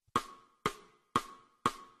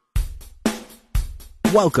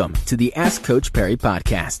Welcome to the Ask Coach Perry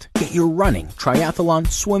podcast. Get your running, triathlon,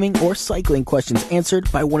 swimming, or cycling questions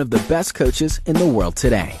answered by one of the best coaches in the world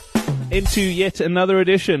today. Into yet another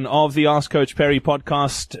edition of the Ask Coach Perry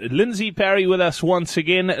podcast. Lindsay Perry with us once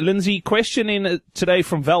again. Lindsay, question in today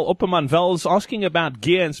from Val Opperman. Val's asking about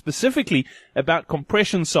gear and specifically about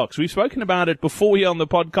compression socks. We've spoken about it before here on the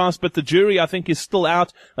podcast, but the jury, I think, is still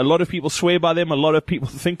out. A lot of people swear by them. A lot of people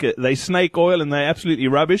think they snake oil and they're absolutely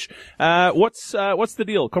rubbish. What's the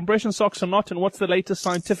deal? Compression socks or not, and what's the latest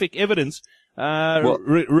scientific evidence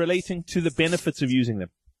relating to the benefits of using them?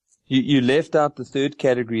 You left out the third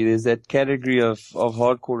category. There's that category of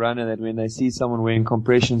hardcore runner that when they see someone wearing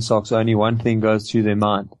compression socks, only one thing goes through their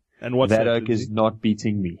mind. And what's that? Oak is not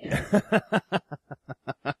beating me.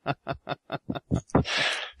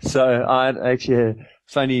 So I had actually a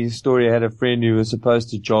funny story. I had a friend who was supposed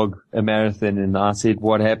to jog a marathon, and I said,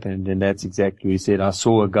 what happened? And that's exactly what he said. I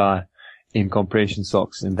saw a guy in compression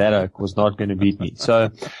socks, and that oak was not going to beat me.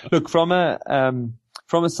 So look, from a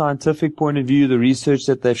scientific point of view, the research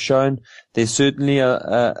that they've shown, there's certainly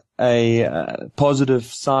a positive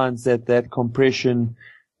signs that compression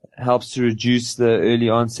helps to reduce the early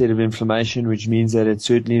onset of inflammation, which means that it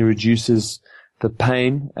certainly reduces the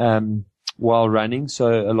pain while running.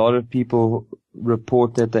 So a lot of people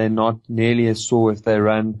report that they're not nearly as sore if they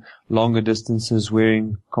run longer distances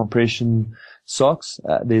wearing compression socks.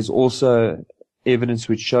 There's also evidence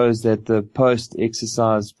which shows that the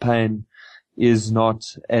post-exercise pain is not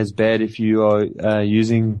as bad if you are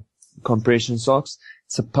using compression socks.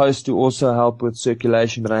 It's supposed to also help with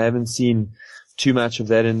circulation, but I haven't seen too much of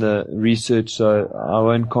that in the research, so I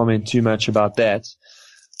won't comment too much about that.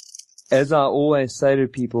 As I always say to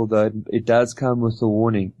people, though, it does come with a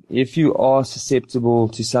warning. If you are susceptible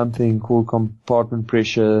to something called compartment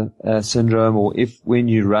pressure syndrome, or if when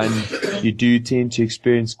you run you do tend to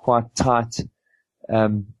experience quite tight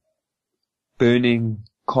burning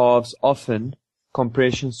calves, often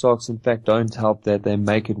compression socks in fact don't help that, they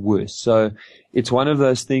make it worse. So it's one of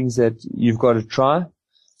those things that you've got to try.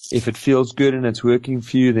 If it feels good and it's working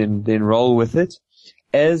for you, then roll with it.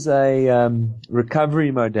 As a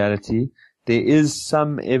recovery modality, there is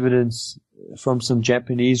some evidence from some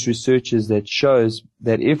Japanese researchers that shows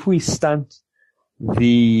that if we stunt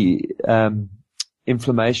the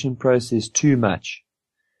inflammation process too much,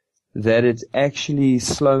 that it's actually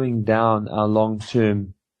slowing down our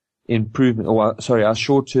long-term improvement, our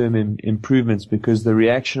short-term improvements, because the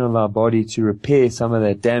reaction of our body to repair some of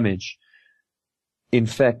that damage, in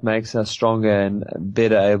fact, makes us stronger and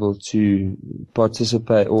better able to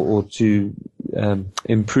participate or to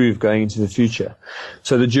improve going into the future.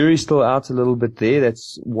 So the jury's still out a little bit there.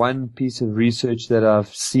 That's one piece of research that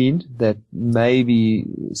I've seen that maybe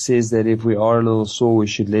says that if we are a little sore, we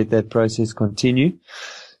should let that process continue.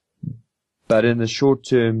 But in the short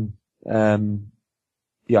term, I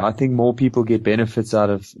think more people get benefits out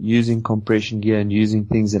of using compression gear and using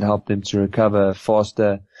things that help them to recover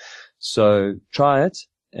faster. So try it,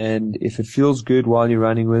 and if it feels good while you're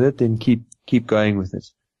running with it, then keep going with it.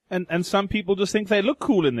 And some people just think they look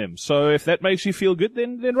cool in them. So if that makes you feel good,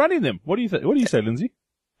 then run in them. What do you say, Lindsay?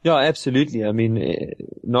 Yeah, absolutely. I mean,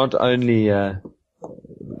 not only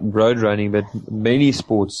road running, but many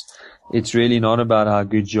sports, it's really not about how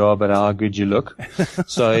good you are, but how good you look.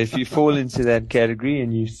 So if you fall into that category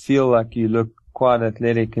and you feel like you look quite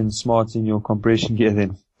athletic and smart in your compression gear,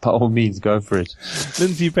 then by all means, go for it.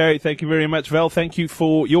 Lindsay Perry, thank you very much. Val, thank you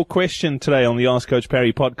for your question today on the Ask Coach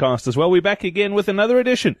Perry podcast as well. We're back again with another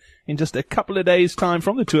edition in just a couple of days' time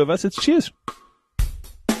from the two of us. It's cheers.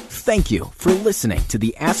 Thank you for listening to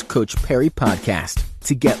the Ask Coach Perry podcast.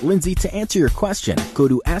 To get Lindsay to answer your question, go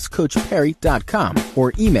to AskCoachPerry.com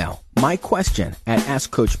or email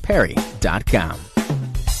myquestion@AskCoachPerry.com.